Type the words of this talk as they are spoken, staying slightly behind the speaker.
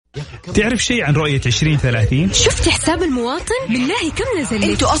تعرف شيء عن رؤية 2030؟ شفت حساب المواطن؟ بالله كم نزل لك؟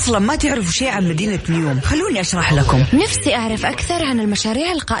 انتوا أصلا ما تعرفوا شيء عن مدينة نيوم، خلوني أشرح لكم. نفسي أعرف أكثر عن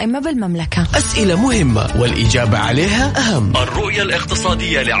المشاريع القائمة بالمملكة. أسئلة مهمة والإجابة عليها أهم. الرؤية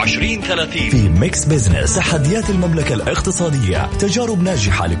الاقتصادية ل2030 في ميكس بيزنس. تحديات المملكة الاقتصادية، تجارب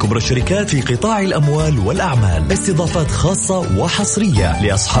ناجحة لكبرى الشركات في قطاع الأموال والأعمال، استضافات خاصة وحصرية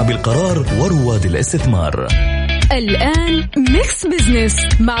لأصحاب القرار ورواد الاستثمار. الآن ميكس بيزنس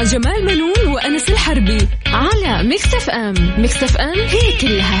مع جمال منون وأنس الحربي على ميكس اف ام. ميكس اف ام هي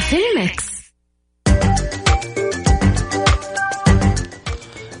كلها في الميكس.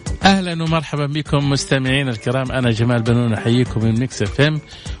 أهلا ومرحبا بكم مستمعين الكرام، أنا جمال بنون أحييكم من ميكس اف ام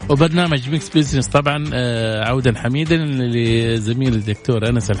وبرنامج ميكس بيزنس. طبعا عودا حميدا لزميل الدكتور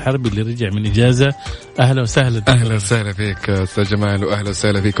أنس الحربي اللي رجع من إجازة. أهلا وسهلا. أهلا وسهلا فيك أستاذ جمال، وأهلا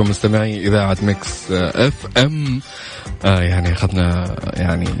وسهلا فيكم مستمعي إذاعة ميكس اف ام. يعني أخذنا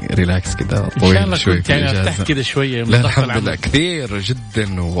يعني ريلاكس كده طويل شوي في يعني أفتح كده شوية. لا الحمد لله كثير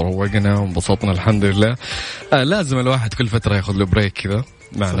جدا، وروقنا وانبسطنا الحمد لله. لازم الواحد كل فترة ياخذ له بريك كذا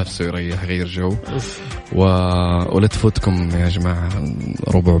مع نفسه، يريح يغير جو. ولا تفوتكم يا جماعة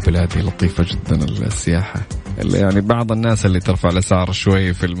ربع بلادي لطيفة جدا السياحة، اللي يعني بعض الناس اللي ترفع الأسعار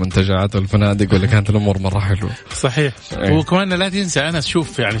شوي في المنتجعات والفنادق، واللي كانت الأمور مرة حلوة. صحيح. وكمان لا تنسى أنا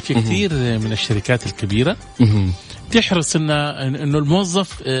أشوف يعني في كثير من الشركات الكبيرة تحرص إنه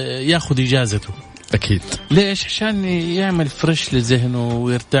الموظف يأخذ إجازته. أكيد. ليش؟ عشان يعمل فريش لذهنه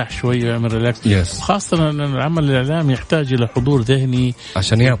ويرتاح شوي ويعمل ريلاكس. خاصة أن العمل الإعلامي يحتاج إلى حضور ذهني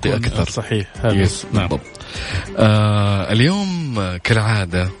عشان يعطي أكثر. صحيح هذا. نعم. اليوم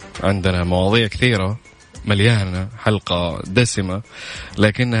كالعادة عندنا مواضيع كثيرة مليانة، حلقة دسمة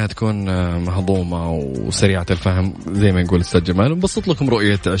لكنها تكون مهضومة وسريعة الفهم زي ما يقول أستاذ جمال، ونبسط لكم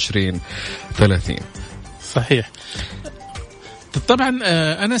رؤية 2030. صحيح. طبعا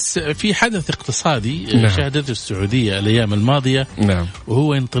أنس في حدث اقتصادي شهدته السعودية الأيام الماضية،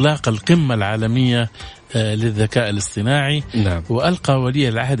 وهو انطلاق القمة العالمية للذكاء الاصطناعي. وألقى ولي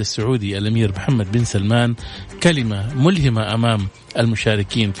العهد السعودي الأمير محمد بن سلمان كلمة ملهمة أمام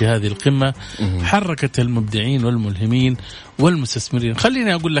المشاركين في هذه القمة، حركت المبدعين والملهمين والمستثمرين.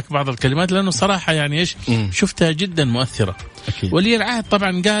 خليني أقول لك بعض الكلمات لأنه صراحة يعني إيش شفتها جدا مؤثرة. ولي العهد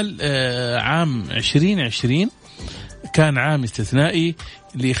طبعا قال عام 2020 كان عام استثنائي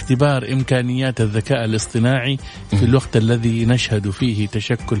لاختبار إمكانيات الذكاء الاصطناعي في الوقت الذي نشهد فيه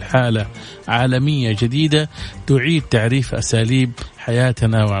تشكل حالة عالمية جديدة تعيد تعريف أساليب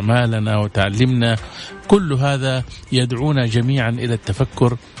حياتنا وأعمالنا وتعلمنا. كل هذا يدعونا جميعا إلى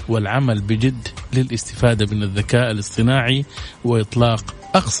التفكر والعمل بجد للاستفادة من الذكاء الاصطناعي وإطلاق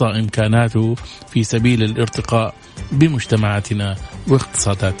أقصى إمكاناته في سبيل الارتقاء بمجتمعاتنا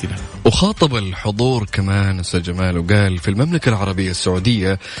واقتصاداتنا. وخاطب الحضور كمان أستاذ جمال وقال في المملكة العربية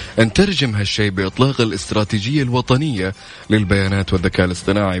السعودية نترجم هالشيء بإطلاق الاستراتيجية الوطنية للبيانات والذكاء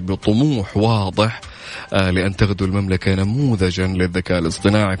الاصطناعي بطموح واضح لأن تغدو المملكة نموذجا للذكاء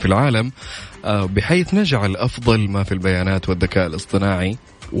الاصطناعي في العالم، بحيث نجعل أفضل ما في البيانات والذكاء الاصطناعي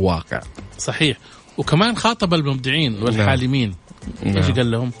واقع. صحيح. وكمان خاطب المبدعين والحالمين. ايش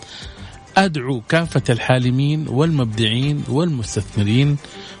قال لهم؟ أدعو كافة الحالمين والمبدعين والمستثمرين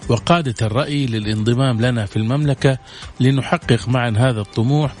وقادة الرأي للانضمام لنا في المملكة لنحقق معا هذا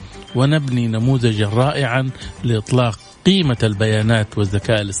الطموح ونبني نموذجا رائعا لإطلاق قيمة البيانات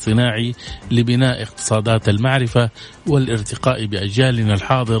والذكاء الاصطناعي لبناء اقتصادات المعرفة والارتقاء بأجيالنا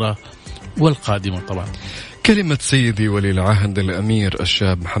الحاضرة والقادمة. طبعا كلمة سيدي ولي العهد الأمير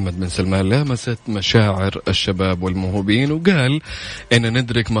الشاب محمد بن سلمان لامست مشاعر الشباب والموهوبين، وقال إن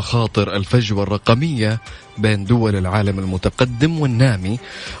ندرك مخاطر الفجوة الرقمية بين دول العالم المتقدم والنامي،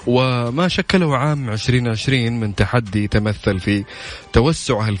 وما شكله عام 2020 من تحدي تمثل في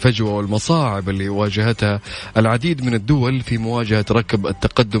توسع الفجوة والمصاعب اللي واجهتها العديد من الدول في مواجهة ركب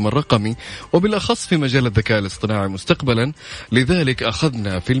التقدم الرقمي وبالأخص في مجال الذكاء الاصطناعي مستقبلا. لذلك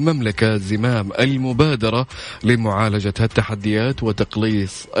أخذنا في المملكة زمام المبادرة لمعالجة هالتحديات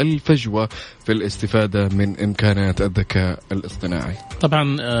وتقليص الفجوة في الاستفادة من إمكانات الذكاء الاصطناعي.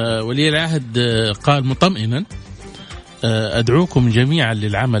 طبعا ولي العهد قال مطمئنا أدعوكم جميعا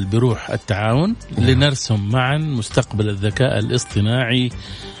للعمل بروح التعاون لنرسم معا مستقبل الذكاء الاصطناعي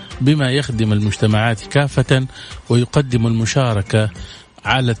بما يخدم المجتمعات كافة ويقدم المشاركة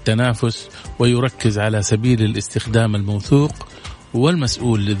على التنافس ويركز على سبيل الاستخدام الموثوق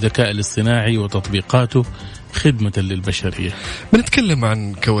والمسؤول للذكاء الاصطناعي وتطبيقاته خدمة للبشرية. بنتكلم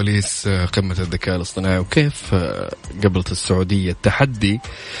عن كواليس قمة الذكاء الاصطناعي وكيف قبلت السعودية التحدي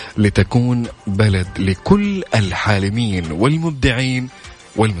لتكون بلد لكل الحالمين والمبدعين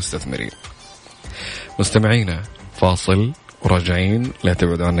والمستثمرين. مستمعينا فاصل وراجعين، لا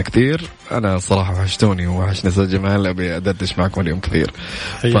تبعدوا عنا كثير. أنا صراحة وحشتوني وحشنا أستاذ جمال، أبي أدردش معكم اليوم كثير،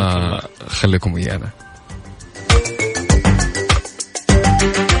 فخليكم ويانا.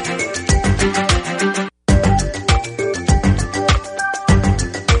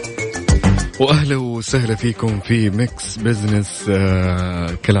 وأهلا وسهلا فيكم في ميكس بزنس.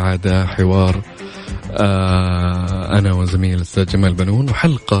 كالعادة حوار أنا وزميل الأستاذ جمال بنون،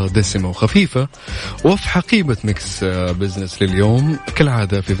 وحلقة دسمة وخفيفة وفي حقيبة ميكس بزنس لليوم.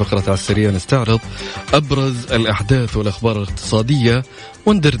 كالعادة في فقرة على السريع نستعرض أبرز الأحداث والأخبار الاقتصادية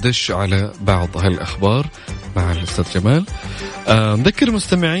وندردش على بعض هالأخبار مع الأستاذ جمال. نذكر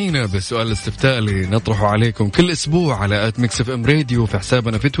مستمعينا بالسؤال الاستفتاء اللي نطرحه عليكم كل أسبوع على @mixfm radio في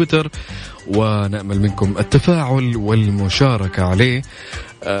حسابنا في تويتر، ونأمل منكم التفاعل والمشاركة عليه.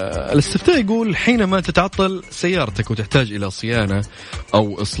 الاستفتاء يقول: حينما تتعطل سيارتك وتحتاج إلى صيانة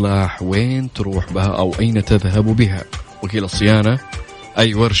أو إصلاح، وين تروح بها أو أين تذهب بها؟ وكيل الصيانة؟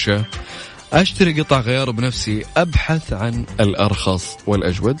 أي ورشة؟ أشتري قطع غيار بنفسي؟ أبحث عن الأرخص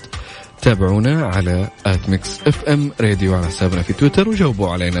والأجود؟ تابعونا على @mixfm radio على حسابنا في تويتر وجاوبوا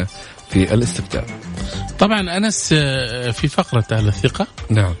علينا في الاستفتاء. طبعا أنس في فقرة أهل الثقة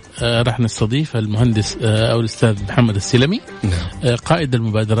نعم راح نستضيف المهندس أو الأستاذ محمد السلمي، نعم، قائد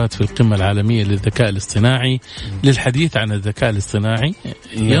المبادرات في القمة العالمية للذكاء الاصطناعي، للحديث عن الذكاء الاصطناعي.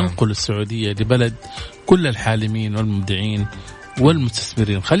 نعم. ينقل السعودية لبلد كل الحالمين والمبدعين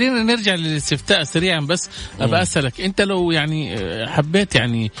والمستثمرين. خلينا نرجع للاستفتاء سريعا، بس أبقى أسألك أنت لو يعني حبيت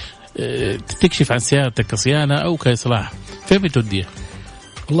يعني تكشف عن سيارتك كصيانة أو كإصلاح، فين بتوديها؟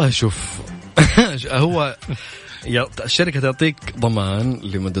 والله شوف هو الشركة تعطيك ضمان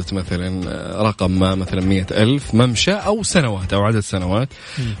لمدة مثلا رقم ما، مثلا 100,000 ممشى أو سنوات أو عدد سنوات.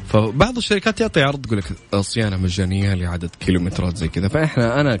 فبعض الشركات تعطي عرض تقول لك صيانة مجانية لعدد كيلومترات زي كذا.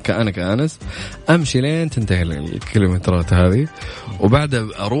 فإحنا أنا كأنس أمشي لين تنتهي الكيلومترات هذه، وبعد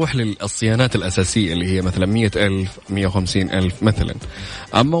أروح للصيانات الأساسية اللي هي مثلا 100,000 150,000 مثلا.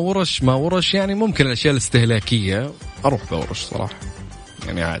 أما ورش ما ورش يعني ممكن الأشياء الاستهلاكية أروح بورش صراحة،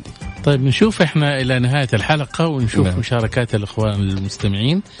 يعني عادي. طيب نشوف احنا الى نهاية الحلقة ونشوف نعم. مشاركات الاخوان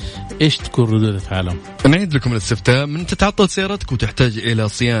المستمعين ايش تكون ردود افعالهم. نعيد لكم الاستفتاء: من تتعطل سيارتك وتحتاج الى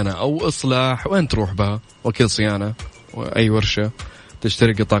صيانة او اصلاح، وين تروح بها؟ وكيل صيانة؟ واي ورشة؟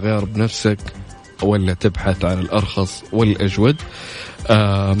 تشتري قطع غيار بنفسك ولا تبحث عن الارخص والاجود؟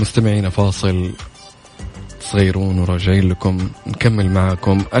 مستمعين فاصل صغيرون وراجعين لكم نكمل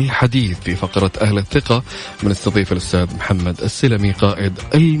معكم الحديث في فقرة أهل الثقة. بنستضيف الأستاذ محمد السلمي قائد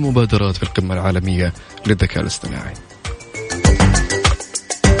المبادرات في القمة العالمية للذكاء الاصطناعي.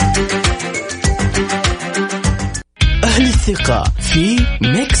 أهل الثقة في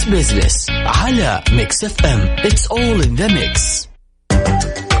ميكس بزنس على ميكس اف ام. It's all in the mix.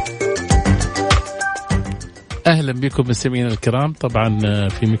 أهلا بكم مستمعينا الكرام. طبعا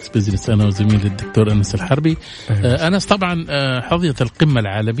في ميكس بزنس أنا وزميلي الدكتور أنس الحربي. أنس طبعا حظيت القمة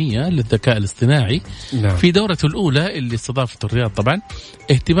العالمية للذكاء الاصطناعي نعم. في دورته الأولى اللي استضافته الرياض، طبعا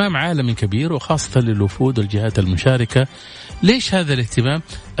اهتمام عالمي كبير وخاصة للوفود والجهات المشاركة. ليش هذا الاهتمام؟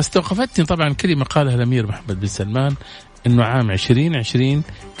 استوقفتني طبعا كلمة قالها الأمير محمد بن سلمان، إنه عام 2020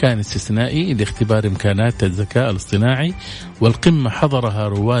 كان استثنائي لاختبار إمكانات الذكاء الاصطناعي، والقمة حضرها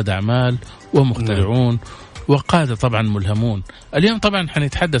رواد أعمال ومخترعون وقادة طبعا ملهمون. اليوم طبعا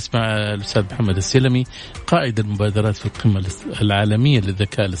حنتحدث مع الأستاذ محمد السلمي قائد المبادرات في القمة العالمية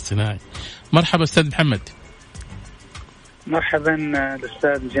للذكاء الاصطناعي. مرحبا أستاذ محمد. مرحبا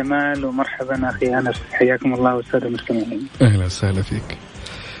الأستاذ جمال ومرحبا أخي أنس، حياكم الله والسادة المستمعين. أهلا وسهلا فيك.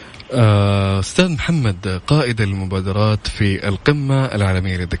 أستاذ محمد قائد المبادرات في القمة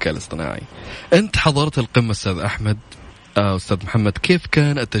العالمية للذكاء الاصطناعي، أنت حضرت القمة أستاذ أحمد. أستاذ محمد، كيف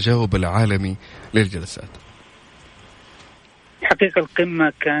كان التجاوب العالمي للجلسات؟ حقيقة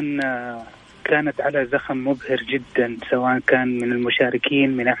القمة كانت على زخم مبهر جدا، سواء كان من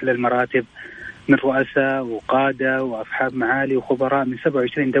المشاركين من أعلى المراتب، من رؤساء وقادة وأصحاب معالي وخبراء من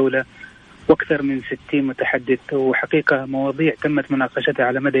 27 دولة واكثر من 60 متحدث. وحقيقة مواضيع تمت مناقشتها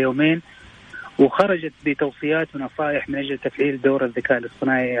على مدى يومين، وخرجت بتوصيات ونصائح من أجل تفعيل دور الذكاء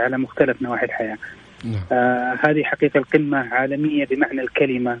الاصطناعي على مختلف نواحي الحياة. هذه حقيقة القمة عالمية بمعنى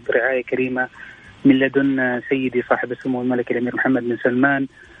الكلمة، برعاية كريمة من لدن سيدي صاحب السمو الملكي الأمير محمد بن سلمان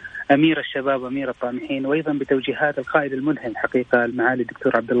أمير الشباب وأمير الطامحين، وأيضا بتوجيهات القائد الملهم حقيقة المعالي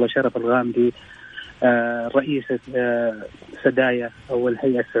الدكتور عبد الله شرف الغامدي رئيس سدايا أو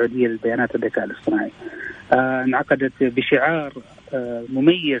الهيئة السعودية للبيانات والذكاء الاصطناعي. انعقدت بشعار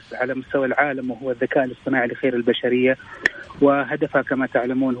مميز على مستوى العالم، وهو الذكاء الاصطناعي لخير البشرية، وهدفها كما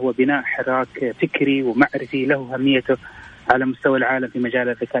تعلمون هو بناء حراك فكري ومعرفي له أهميته على مستوى العالم في مجال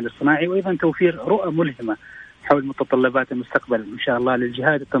الذكاء الاصطناعي، وأيضا توفير رؤى ملهمة حول متطلبات المستقبل إن شاء الله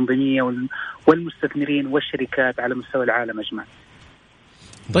للجهات التنظيمية والمستثمرين والشركات على مستوى العالم أجمع.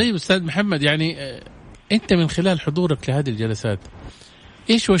 طيب أستاذ محمد، يعني أنت من خلال حضورك لهذه الجلسات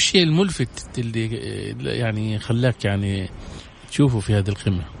إيش هو الشيء الملفت اللي يعني خلاك يعني تشوفه في هذه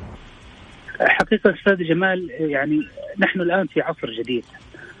القمة؟ حقيقة أستاذ جمال، يعني نحن الآن في عصر جديد،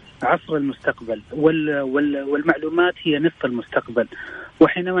 عصر المستقبل، والمعلومات هي نصف المستقبل.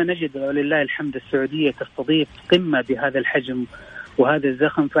 وحينما نجد ولله الحمد السعودية تستضيف قمة بهذا الحجم وهذا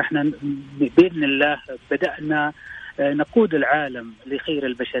الزخم، فإحنا بإذن الله بدأنا نقود العالم لخير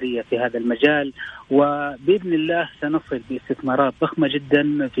البشرية في هذا المجال، وبإذن الله سنصل باستثمارات ضخمة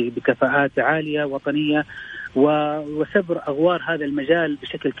جدا بكفاءات عالية وطنية وسبر أغوار هذا المجال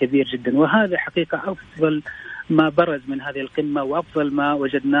بشكل كبير جدا. وهذا حقيقة أفضل ما برز من هذه القمة وأفضل ما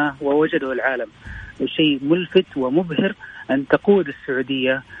وجدناه ووجده العالم، شيء ملفت ومبهر أن تقود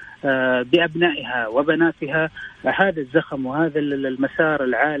السعودية بأبنائها وبناتها هذا الزخم وهذا المسار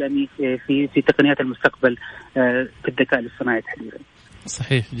العالمي في تقنيات المستقبل في الذكاء الاصطناعي تحديدا.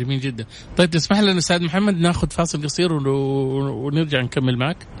 صحيح، جميل جدا. طيب تسمح لنا أستاذ محمد ناخذ فاصل قصير ونرجع نكمل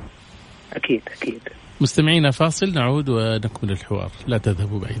معك؟ أكيد. مستمعينا فاصل، نعود ونكمل الحوار، لا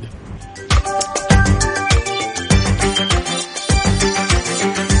تذهبوا بعيدا.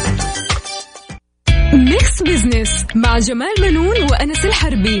 ميكس بزنس مع جمال منون وأنس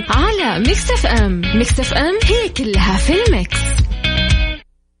الحربي على ميكس اف ام. ميكس اف ام هي كلها في الميكس.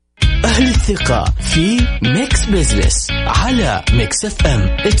 أهل الثقة في ميكس بزنس على ميكس اف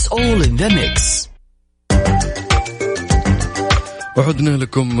ام. It's all in the mix. وعدنا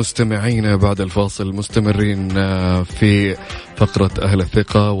لكم مستمعين بعد الفاصل، مستمرين في فقرة أهل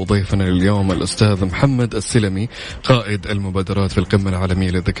الثقة، وضيفنا اليوم الأستاذ محمد السلمي قائد المبادرات في القمة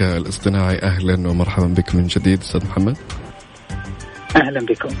العالمية للذكاء الاصطناعي. أهلا ومرحبا بك من جديد أستاذ محمد. أهلا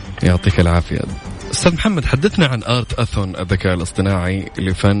بكم، يعطيك العافية. أستاذ محمد، حدثنا عن آرت أثون الذكاء الاصطناعي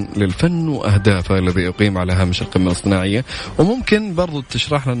للفن وأهدافه الذي يقيم على هامش القمة الاصطناعية، وممكن برضو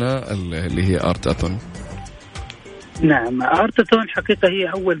تشرح لنا اللي هي آرت أثون. نعم، آرتثون حقيقة هي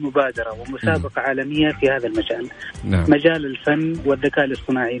أول مبادرة ومسابقة عالمية في هذا المجال. نعم. مجال الفن والذكاء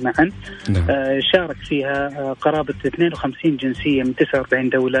الاصطناعي معا. نعم. شارك فيها قرابة 52 جنسية من 49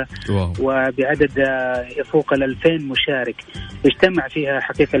 دولة. واو. وبعدد يفوق 2000 مشارك. اجتمع فيها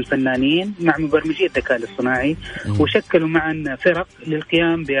حقيقة الفنانين مع مبرمجي الذكاء الاصطناعي وشكلوا معا فرق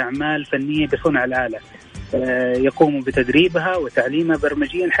للقيام بأعمال فنية بصنع الآلة، يقوموا بتدريبها وتعليمها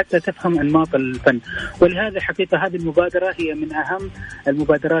برمجيا حتى تفهم أنماط الفن. ولهذا حقيقة هذه المبادرة هي من أهم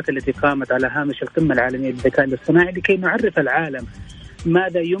المبادرات التي قامت على هامش القمة العالمية للذكاء الاصطناعي لكي نعرف العالم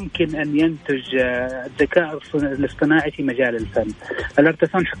ماذا يمكن أن ينتج الذكاء الاصطناعي في مجال الفن.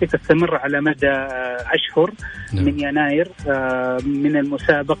 الارتسان حقيقة استمر على مدى أشهر من يناير، من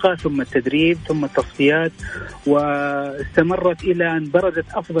المسابقة ثم التدريب ثم التصفيات، واستمرت إلى أن برزت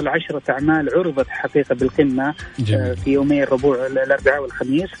أفضل 10 أعمال عرضت حقيقة بالقمة في يومي الربوع الأربعاء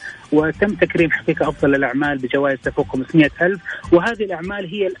والخميس، وتم تكريم حقيقة أفضل الأعمال بجوائز تفوق 500,000. وهذه الأعمال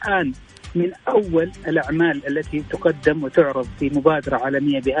هي الآن من أول الأعمال التي تقدم وتعرض في مبادرة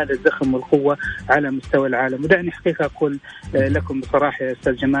عالمية بهذا الزخم والقوة على مستوى العالم. ودعني حقيقة أقول لكم بصراحة يا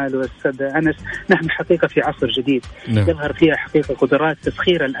أستاذ جمال وأستاذ أنس، نحن حقيقة في عصر جديد يظهر فيها حقيقة قدرات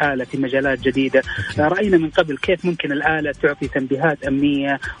تسخير الآلة في مجالات جديدة. رأينا من قبل كيف ممكن الآلة تعطي تنبيهات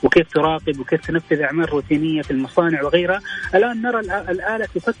أمنية وكيف تراقب وكيف تنفذ أعمال روتينية في المصانع وغيرها. الآن نرى الآلة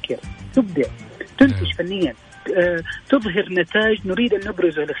تفكر، تبدع، تنتج فنيا، تظهر نتاج نريد أن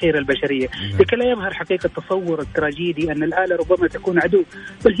نبرزه لخير البشرية، لكي لا يظهر حقيقة التصور التراجيدي أن الآلة ربما تكون عدو،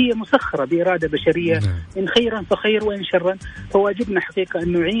 بل هي مسخرة بإرادة بشرية، إن خيرا فخير وإن شرا فواجبنا حقيقة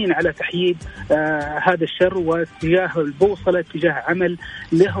أن نعين على تحييد هذا الشر واتجاه البوصلة اتجاه عمل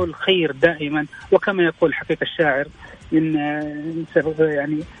له الخير دائما. وكما يقول حقيقة الشاعر إن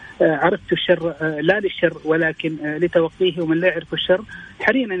يعني عرفت الشر لا للشر ولكن لتوقيه، ومن لا يعرف الشر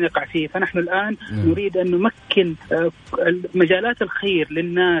حرينا يقع فيه. فنحن الآن نريد أن نمكن مجالات الخير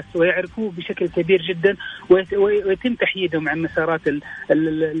للناس ويعرفوه بشكل كبير جدا، ويتم تحييدهم عن مسارات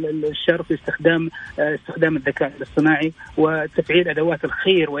الشر في استخدام الذكاء الاصطناعي وتفعيل أدوات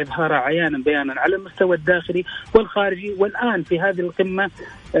الخير وإظهارها عيانا بيانا على المستوى الداخلي والخارجي. والآن في هذه القمة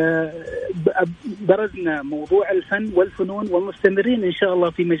برزنا موضوع الفن والفنون، ومستمرين إن شاء الله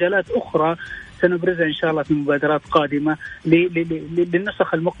في مجالات أخرى سنبرزها إن شاء الله في مبادرات قادمة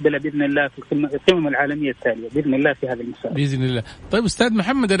للنسخ المقبلة بإذن الله في القمم العالمية التالية بإذن الله في هذا المسار بإذن الله. طيب أستاذ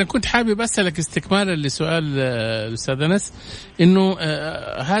محمد، أنا كنت حابب أسألك استكمالا لسؤال الأستاذ أنس، إنه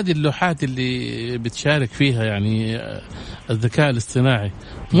هذه اللوحات اللي بتشارك فيها يعني الذكاء الاصطناعي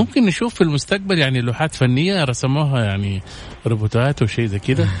ممكن نشوف في المستقبل يعني لوحات فنية رسموها يعني روبوتات وشيء زي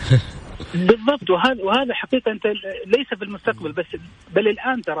كده؟ بالضبط. وهذا حقيقة أنت ليس في المستقبل بس، بل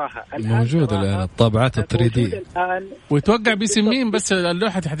الآن تراها موجودة الآن الطابعات التريدية، ويتوقع باسم مين؟ بس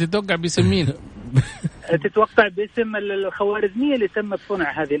اللوحة حتتوقع باسم مين؟ تتوقع باسم الخوارزمية اللي تمت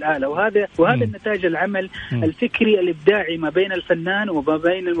صنع هذه الآلة. وهذا النتاج العمل الفكري الإبداعي ما بين الفنان وما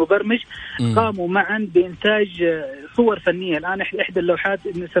بين المبرمج. قاموا معا بإنتاج صور فنية. الآن إحدى اللوحات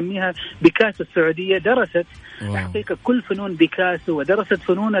نسميها بيكاسو السعودية درست حقيقة كل فنون بيكاسو، ودرست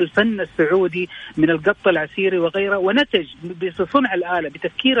فنون الفن السعودي من القط العسيري وغيره، ونتج بصنع الآلة،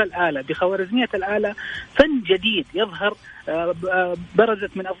 بتفكير الآلة، بخوارزمية الآلة، فن جديد يظهر.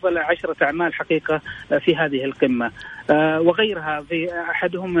 برزت من أفضل 10 أعمال حقيقة في هذه القمة وغيرها. في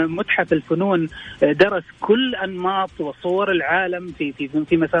أحدهم متحف الفنون درس كل أنماط وصور العالم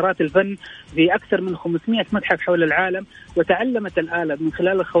في مسارات الفن في أكثر من 500 متحف حول العالم، وتعلمت الآلة من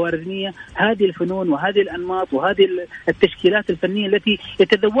خلال الخوارزمية هذه الفنون وهذه الأنماط وهذه التشكيلات الفنية التي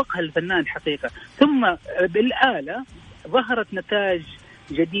يتذوقها الفنان حقيقة. ثم بالآلة ظهرت نتاج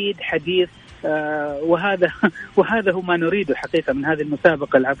جديد حديث. وهذا هو ما نريده حقيقة من هذه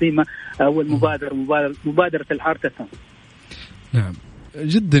المسابقة العظيمة أو مبادرة الآرتاثون. نعم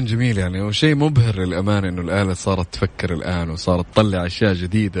جدا جميل يعني، وشيء مبهر للأمانة إنه الآلة صارت تفكر الآن وصارت تطلع أشياء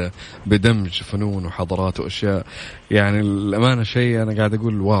جديدة بدمج فنون وحضارات وأشياء. يعني الأمانة شيء أنا قاعد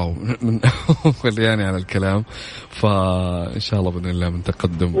أقول واو من أول يعني على الكلام. فإن شاء الله بإذن الله من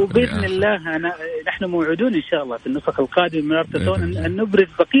تقدم، وبإذن الله نحن موعدون إن شاء الله في النسخ القادمة من آرتاثون أن نبرز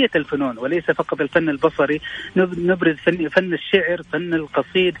بقية الفنون وليس فقط الفن البصري. نبرز فن الشعر، فن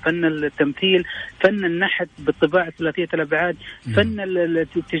القصيد، فن التمثيل، فن النحت بالطباعة ثلاثية الأبعاد، فن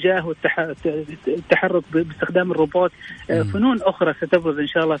الاتجاه والتحرك باستخدام الروبوت، فنون أخرى ستبرز إن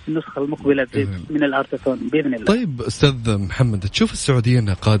شاء الله في النسخة المقبلة من الآرتاثون بإذن الله. طيب أستاذ محمد، تشوف السعودية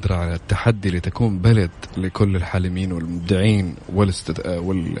أنها قادرة على التحدي لتكون بلد لكل الحالمين والمبدعين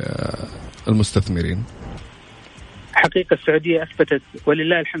والمستثمرين؟ حقيقة السعودية أثبتت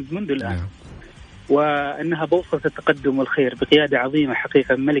ولله الحمد منذ الآن وأنها بوصلة التقدم والخير بقيادة عظيمة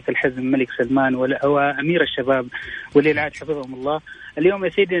حقيقة من ملك الحزم الملك سلمان وأمير الشباب ولي العهد حفظهم الله. اليوم يا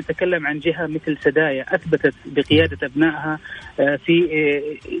سيدي نتكلم عن جهة مثل سدايا أثبتت بقيادة أبنائها في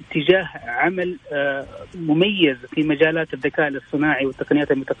اتجاه عمل مميز في مجالات الذكاء الاصطناعي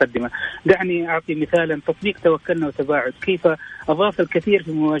والتقنيات المتقدمة. دعني أعطي مثالا: تطبيق توكلنا وتباعد كيف أضاف الكثير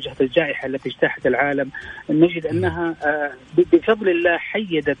في مواجهة الجائحة التي اجتاحت العالم. نجد أنها بفضل الله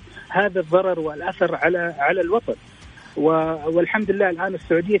حيدت هذا الضرر والأثر على الوطن. والحمد لله الآن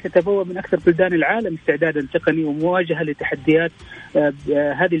السعودية تتبوأ من أكثر بلدان العالم استعدادا تقني ومواجهة لتحديات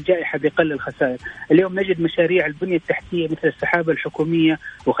هذه الجائحة بقل الخسائر. اليوم نجد مشاريع البنية التحتية مثل السحابة الحكومية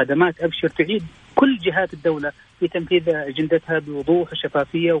وخدمات أبشر تعيد كل جهات الدولة في تنفيذ أجندتها بوضوح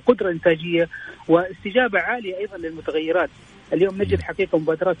وشفافية وقدرة إنتاجية واستجابة عالية أيضا للمتغيرات. اليوم نجد حقيقة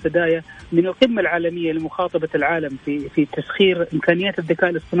مبادرات سدايا من القمة العالمية لمخاطبة العالم في تسخير إمكانيات الذكاء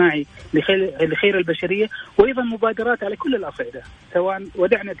الاصطناعي لخير البشرية، وأيضا مبادرات على كل الأصعدة سواء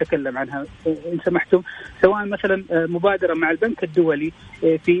ودعنا نتكلم عنها إن سمحتم، سواء مثلا مبادرة مع البنك الدولي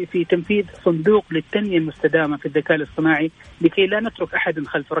في تنفيذ صندوق للتنمية المستدامة في الذكاء الاصطناعي لكي لا نترك أحد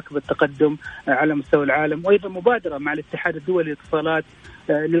خلف ركب التقدم على مستوى العالم، وأيضا مبادرة مع الاتحاد الدولي للاتصالات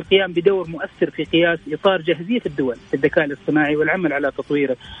للقيام بدور مؤثر في قياس إطار جاهزية الدول في الذكاء الاصطناعي والعمل على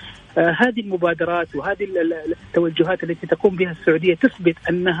تطويره. هذه المبادرات وهذه التوجهات التي تقوم بها السعودية تثبت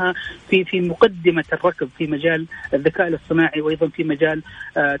أنها في مقدمة الركب في مجال الذكاء الاصطناعي وأيضا في مجال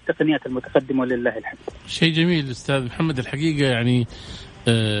التقنيات المتقدمة ولله الحمد. شيء جميل أستاذ محمد، الحقيقة يعني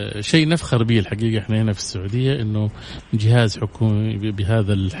شيء نفخر به الحقيقة احنا هنا في السعودية إنه جهاز حكومي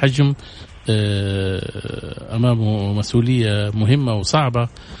بهذا الحجم أمامه مسؤولية مهمة وصعبة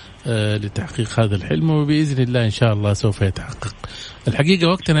لتحقيق هذا الحلم، وبإذن الله إن شاء الله سوف يتحقق. الحقيقة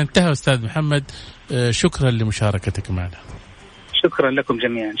وقتنا انتهى أستاذ محمد، شكرا لمشاركتك معنا. شكرا لكم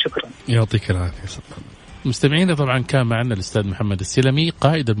جميعا، شكرا. يعطيك العافية أستاذ محمد. مستمعينا طبعا كان معنا الأستاذ محمد السلمي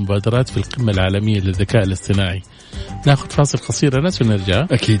قائد المبادرات في القمة العالمية للذكاء الاصطناعي. ناخذ فاصل قصير أنس ونرجع.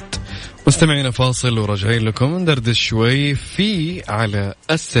 أكيد مستمعينا فاصل وراجعين لكم ندردش شوي في على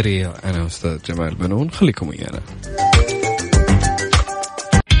السريع أنا أستاذ جمال بنون، خليكم ويانا.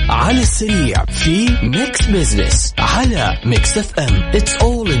 على السريع في ميكس بيزنس على ميكس اف ام. It's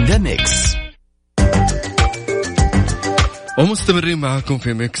all in the mix. ومستمرين معكم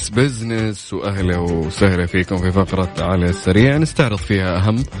في ميكس بيزنس، وأهلا وسهلا فيكم في فقرة على السريع نستعرض فيها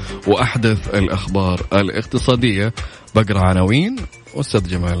أهم وأحدث الأخبار الاقتصادية. بقرأ عناوين وأستاذ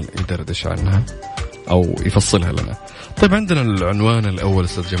جمال يدردش عنها أو يفصلها لنا. طيب عندنا العنوان الأول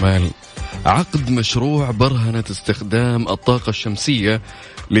أستاذ جمال: عقد مشروع برهنة استخدام الطاقة الشمسية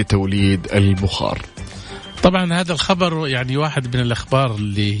لتوليد البخار. طبعا هذا الخبر يعني واحد من الأخبار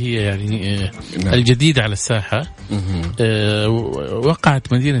اللي هي يعني الجديدة على الساحة.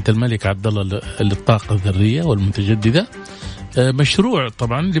 وقعت مدينة الملك عبد الله للطاقة الذرية والمتجددة مشروع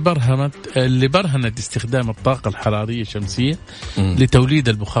طبعا لبرهنة استخدام الطاقة الحرارية الشمسية لتوليد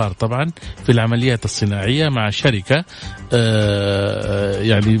البخار طبعا في العمليات الصناعية مع شركة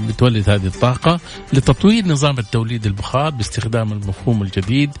يعني بتولد هذه الطاقة لتطوير نظام التوليد البخار باستخدام المفهوم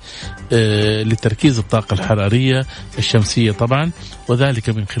الجديد لتركيز الطاقة الحرارية الشمسية طبعا، وذلك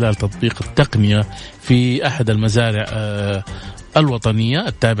من خلال تطبيق التقنية في أحد المزارع الوطنية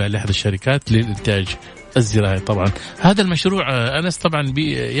التابعة لأحد الشركات للإنتاج الزراعي. طبعا هذا المشروع أنس طبعا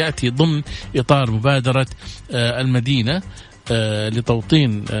يأتي ضمن إطار مبادرة المدينة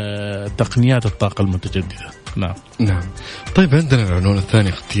لتوطين تقنيات الطاقة المتجددة. نعم. طيب عندنا العنوان الثاني،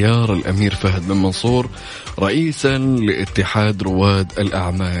 اختيار الأمير فهد بن منصور رئيسا لاتحاد رواد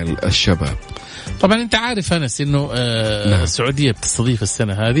الأعمال الشباب. طبعا انت عارف أنس انه السعودية بتستضيف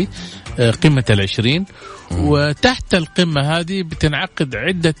السنة هذه قمة 20، وتحت القمة هذه بتنعقد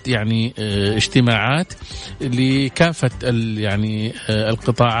عدة يعني اجتماعات لكافة يعني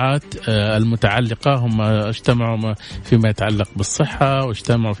القطاعات المتعلقة. هم اجتمعوا فيما يتعلق بالصحة،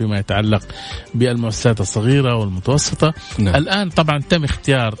 واجتمعوا فيما يتعلق بالمؤسسات الصغيرة والمتوسطة. الآن طبعا تم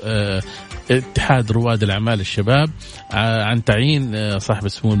اختيار اتحاد رواد الأعمال الشباب عن تعيين صاحب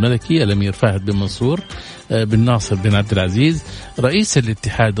السمو الملكي الأمير فهد بن منصور بن ناصر بن عبد العزيز رئيسا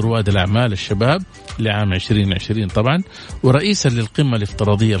لاتحاد رواد الأعمال الشباب لعام 2020 طبعا، ورئيسا للقمة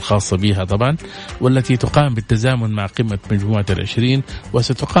الافتراضية الخاصة بها طبعا، والتي تقام بالتزامن مع قمة مجموعة 20.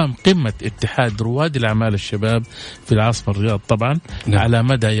 وستقام قمة اتحاد رواد الأعمال الشباب في العاصمة الرياض طبعا على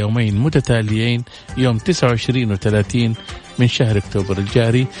مدى يومين متتاليين، يوم 29 و30 من شهر أكتوبر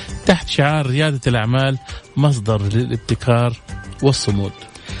الجاري، تحت شعار ريادة الأعمال مصدر للابتكار والصمود.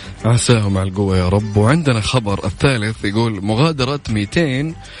 عساهم على القوة يا رب. وعندنا خبر الثالث يقول مغادرة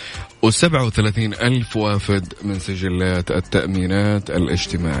 237 ألف وافد من سجلات التأمينات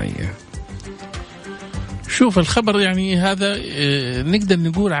الاجتماعية. شوف الخبر يعني هذا نقدر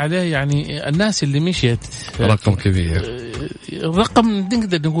نقول عليه يعني الناس اللي مشيت رقم كبير، رقم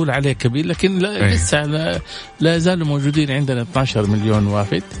نقدر نقول عليه كبير، لكن لسه لا يزالوا موجودين عندنا 12 مليون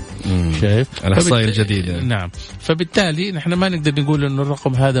وافد. شايف الإحصائية الجديدة. نعم، فبالتالي نحن ما نقدر نقول إنه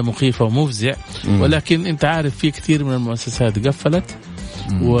الرقم هذا مخيف ومفزع، ولكن أنت عارف في كثير من المؤسسات قفلت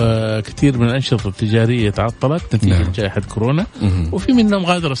وكثير من الأنشطة التجارية تعطلت نتيجة جائحة كورونا، وفي منهم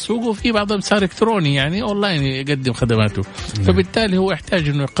غادر السوق، وفي بعضهم صار إلكتروني يعني أونلاين يقدم خدماته. فبالتالي هو يحتاج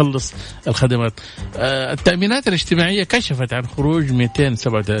إنه يقلص الخدمات. التأمينات الاجتماعية كشفت عن خروج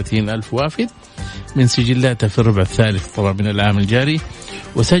 237 ألف وافد من سجلاتها في الربع الثالث طبعا من العام الجاري،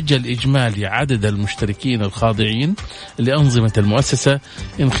 وسجل إجمالي عدد المشتركين الخاضعين لأنظمة المؤسسة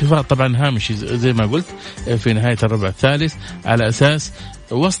انخفاض طبعا هامشي زي ما قلت في نهاية الربع الثالث، على أساس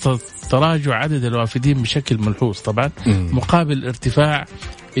وسط تراجع عدد الوافدين بشكل ملحوظ طبعا مقابل ارتفاع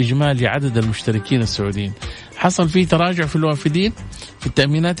إجمالي عدد المشتركين السعوديين. حصل فيه تراجع في الوافدين في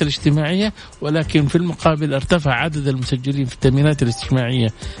التأمينات الاجتماعية، ولكن في المقابل ارتفع عدد المسجلين في التأمينات الاجتماعية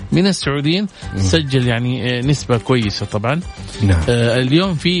من السعوديين، سجل يعني نسبة كويسة طبعا.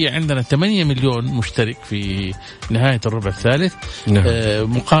 اليوم في عندنا 8 مليون مشترك في نهاية الربع الثالث،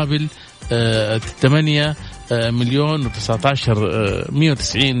 مقابل 8 مليون و19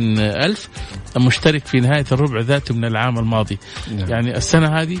 190 ألف مشترك في نهاية الربع ذاته من العام الماضي. يعني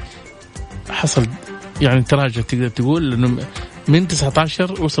السنة هذه حصل يعني تراجع، تقدر تقول انه من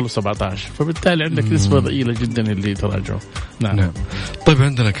 19 وصلوا 17، فبالتالي عندك نسبة ضئيلة جدا اللي تراجعوا. نعم. طيب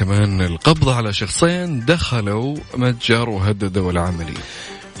عندنا كمان القبض على شخصين دخلوا متجر وهددوا العملية.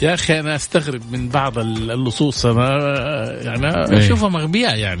 يا أخي أنا أستغرب من بعض اللصوص، أنا يعني أشوفها مغبية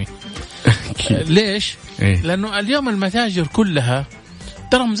يعني. ليش؟ لأنه اليوم المتاجر كلها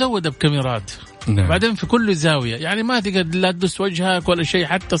ترى مزودة بكاميرات. بعدين في كل زاوية، يعني ما تقدر لا تدس وجهك ولا شيء،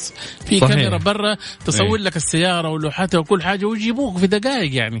 حتى في صحيح. كاميرا برا تصور لك السيارة ولوحتها وكل حاجة ويجيبوك في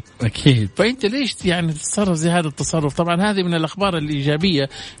دقائق يعني. أكيد. فأنت ليش يعني تتصرف زي هذا التصرف؟ طبعا هذه من الأخبار الإيجابية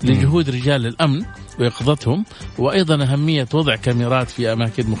لجهود رجال الأمن ويقظتهم، وأيضا أهمية وضع كاميرات في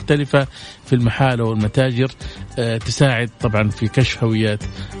أماكن مختلفة في المحال والمتاجر تساعد طبعا في كشف هويات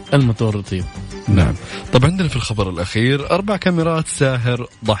المتورطين. نعم. طبعا عندنا في الخبر الأخير 4 كاميرات ساهر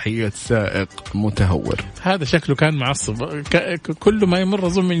ضحية سائق متهور. هذا شكله كان معصب، كل ما يمر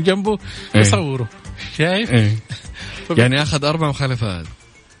أظن من جنبه يصوره. شايف؟ يعني أخذ 4 مخالفات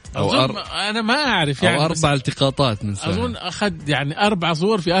أنا ما أعرف يعني، أو 4 التقاطات من ساهر. أظن أخذ يعني 4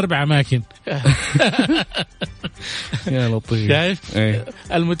 صور في 4 أماكن. يا لطيف. شايف؟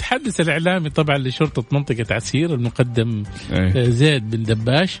 المتحدث الإعلامي طبعا لشرطة منطقة عسير المقدم زيد بن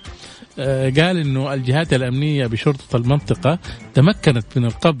دباش قال إنه الجهات الأمنية بشرطة المنطقة تمكنت من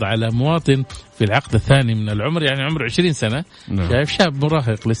القبض على مواطن في العقد الثاني من العمر، يعني عمره 20 سنة. شايف شاب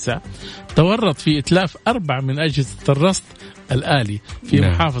مراهق لسه، تورط في إتلاف 4 من أجهزة الرصد الآلي في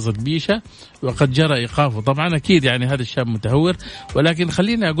محافظة بيشة، وقد جرى إيقافه. طبعا أكيد يعني هذا الشاب متهور، ولكن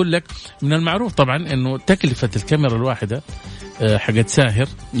خليني أقول لك من المعروف طبعا أنه تكلفة الكاميرا الواحدة حقت ساهر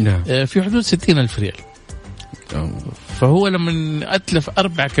في حدود 60,000 ريال. فهو لما أتلف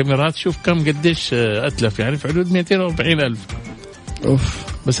 4 كاميرات شوف كم قديش أتلف، يعني في حدود 240,000.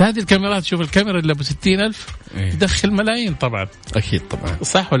 بس هذه الكاميرات، شوف الكاميرا اللي ب 60,000 تدخل ملايين طبعا. أكيد طبعا،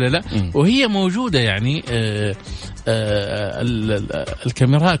 صح ولا لا؟ وهي موجودة يعني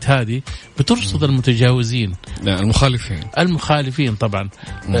الكاميرات هذه بترصد المتجاوزين، المخالفين طبعا.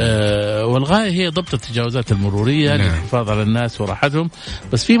 والغاية هي ضبط التجاوزات المرورية للحفاظ على الناس وراحتهم.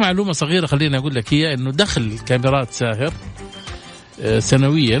 بس في معلومة صغيرة خليني أقول لك هي إنه دخل كاميرات ساهر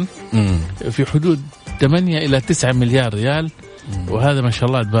سنويا في حدود 8 إلى 9 مليار ريال، وهذا ما شاء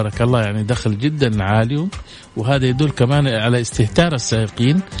الله تبارك الله يعني دخل جدا عالي، وهذا يدل كمان على استهتار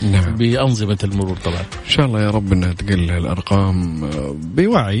السائقين بأنظمة المرور. طبعا إن شاء الله يا رب أنها تقل الأرقام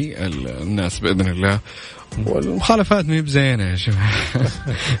بوعي الناس بإذن الله. والمخالفات مي بزينة يا شباب،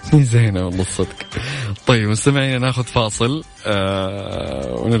 مي زينة والله الصدق. طيب مستمعين ناخذ فاصل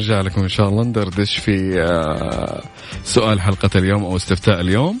ونرجع لكم إن شاء الله ندردش في سؤال حلقة اليوم أو استفتاء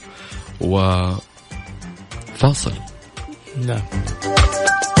اليوم، وفاصل. نعم.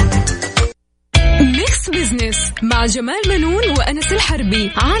 ميكس بزنس مع جمال منون وأنس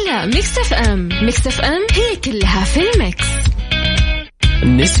الحربي على ميكس اف ام. ميكس اف ام هي كلها في الميكس.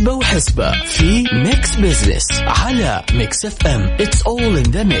 نسبة وحسبة في ميكس بزنس على ميكس اف ام. It's all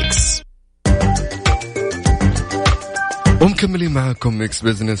in the mix. ومكملين معاكم ميكس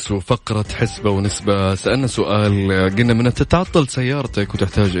بزنس وفقرة حسبة ونسبة. سألنا سؤال، قلنا من تتعطل سيارتك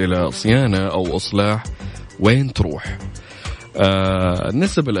وتحتاج إلى صيانة أو إصلاح وين تروح؟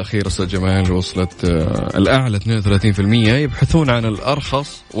 النسب الأخيرة أستاذ جمال وصلت الأعلى 32%، يبحثون عن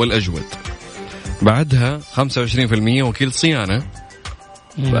الأرخص والأجود. بعدها 25% وكيل صيانة،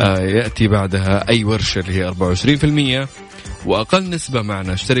 يأتي بعدها أي ورشة اللي هي 24%، وأقل نسبة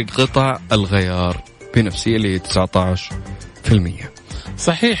معنا اشتري قطع الغيار بنفسي اللي هي 19%.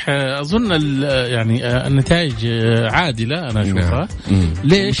 صحيح. أظن يعني النتائج عادلة أنا أشوفها.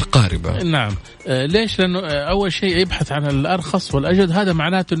 ليش؟ قاربة. نعم. ليش؟ لأنه أول شيء يبحث عن الأرخص والأجود، هذا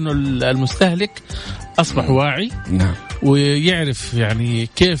معناته أنه المستهلك أصبح واعي. نعم. ويعرف يعني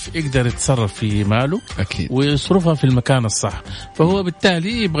كيف يقدر يتصرف في ماله. أكيد. ويصرفها في المكان الصح، فهو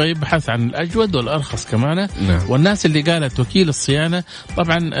بالتالي يبغى يبحث عن الأجود والأرخص كمان. نعم. والناس اللي قالت وكيل الصيانة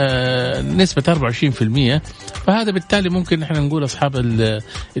طبعا نسبة 24%، فهذا بالتالي ممكن نحن نقول أصحاب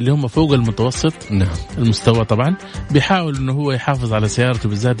اللي هم فوق المتوسط. نعم. المستوى طبعا بيحاول إنه هو يحافظ على سيارته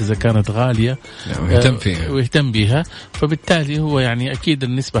بالذات إذا كانت غالية. نعم. ويهتم بيها، فبالتالي هو يعني أكيد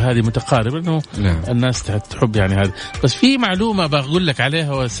النسبة هذه متقاربة إنه نعم. الناس تحب يعني هذا. بس في معلومة بقول لك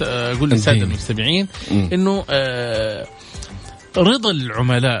عليها وأقول للسادة المستمعين إنه رضا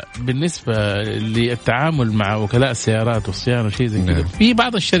العملاء بالنسبة للتعامل مع وكلاء السيارات والصيانة شيء زي كذا. في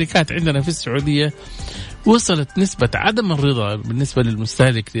بعض الشركات عندنا في السعودية وصلت نسبة عدم الرضا بالنسبة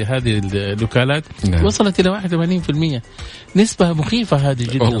للمستهلك لهذه الوكالات وصلت إلى 81%. نسبة مخيفة هذه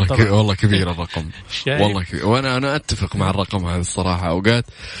جدا. والله كبير الرقم. والله كبير. وأنا أتفق مع الرقم هذا الصراحة. أوقات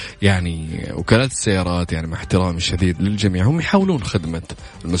يعني وكالات السيارات يعني مع احترامي الشديد للجميع هم يحاولون خدمة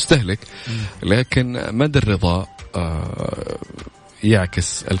المستهلك، لكن مدى الرضا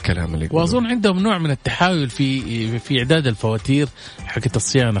يعكس الكلام اللي يقوله. وأظن عندهم نوع من التحايل في إعداد الفواتير حقت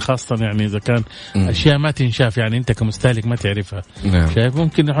الصيانة، خاصة يعني إذا كان أشياء ما تنشاف، يعني أنت كمستهلك ما تعرفها. نعم. شايف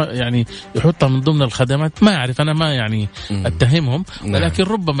ممكن يعني يحطها من ضمن الخدمات، ما أعرف أنا، ما يعني أتهمهم. ولكن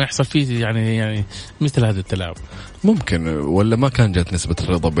ربما يحصل فيه يعني مثل هذا التلاعب. ممكن، ولا ما كان جات نسبة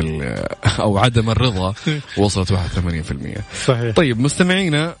الرضا أو عدم الرضا وصلت 81%. صحيح. طيب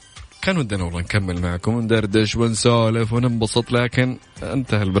مستمعينا، كان ودنا والله نكمل معكم وندردش ونسولف وننبسط، لكن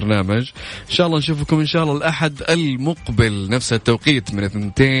انتهى البرنامج. إن شاء الله نشوفكم إن شاء الله الأحد المقبل نفس التوقيت من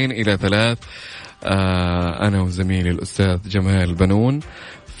 2 إلى 3، أنا وزميلي الأستاذ جمال بنون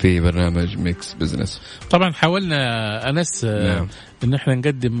في برنامج ميكس بزنس. طبعا حاولنا أنس نعم. إن احنا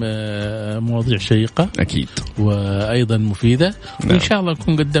نقدم مواضيع شيقة أكيد وأيضا مفيدة. نعم. وإن شاء الله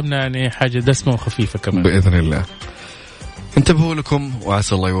نكون قدمنا يعني حاجة دسمة وخفيفة كمان بإذن الله. انتبهوا لكم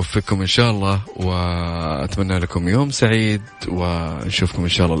وعسى الله يوفقكم إن شاء الله، وأتمنى لكم يوم سعيد، ونشوفكم إن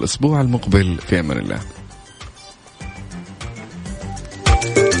شاء الله الأسبوع المقبل في أمان الله.